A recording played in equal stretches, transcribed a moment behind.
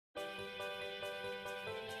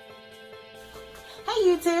Hey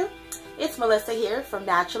YouTube, it's Melissa here from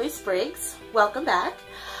Naturally Sprigs. Welcome back.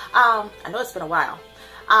 I know it's been a while.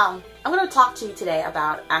 I'm going to talk to you today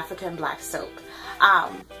about African black soap.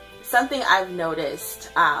 Something I've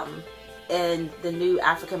noticed in the new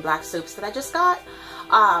African black soaps that I just got.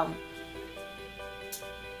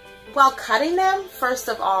 While cutting them, first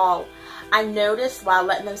of all, I noticed while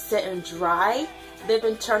letting them sit and dry, they've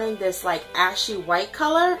been turning this like ashy white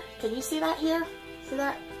color. Can you see that here? See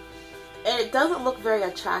that? And it doesn't look very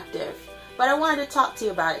attractive, but I wanted to talk to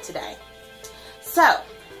you about it today. So,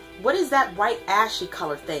 what is that white ashy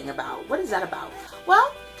color thing about? What is that about?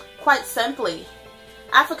 Well, quite simply,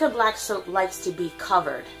 African black soap likes to be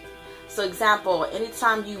covered. So example,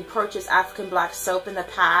 anytime you purchase African black soap in the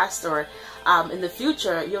past or in the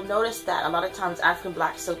future, you'll notice that a lot of times African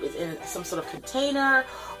black soap is in some sort of container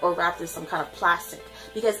or wrapped in some kind of plastic,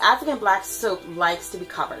 because African black soap likes to be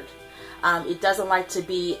covered. It doesn't like to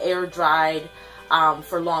be air dried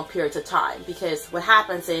for long periods of time, because what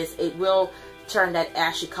happens is it will turn that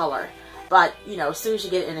ashy color. But, you know, as soon as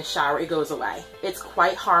you get it in the shower, it goes away. It's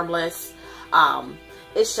quite harmless.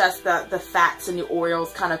 It's just the fats and the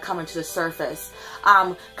oils kind of coming to the surface.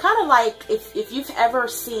 Kind of like if you've ever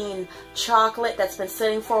seen chocolate that's been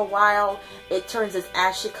sitting for a while, it turns this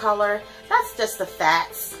ashy color. That's just the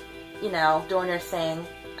fats, you know, doing their thing.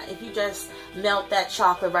 If you just melt that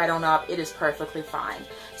chocolate right on up, it is perfectly fine.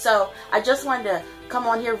 So I just wanted to come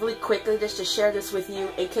on here really quickly just to share this with you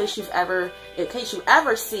in case you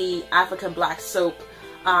ever see African black soap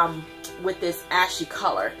with this ashy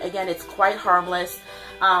color. Again, it's quite harmless.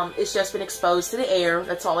 It's just been exposed to the air.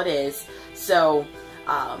 That's all it is. So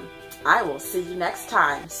I will see you next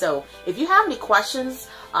time. So if you have any questions,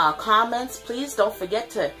 comments, please don't forget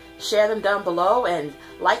to share them down below and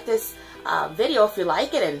like this video if you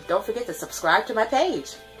like it, and don't forget to subscribe to my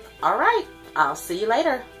page. All right, I'll see you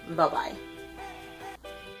later. Bye-bye.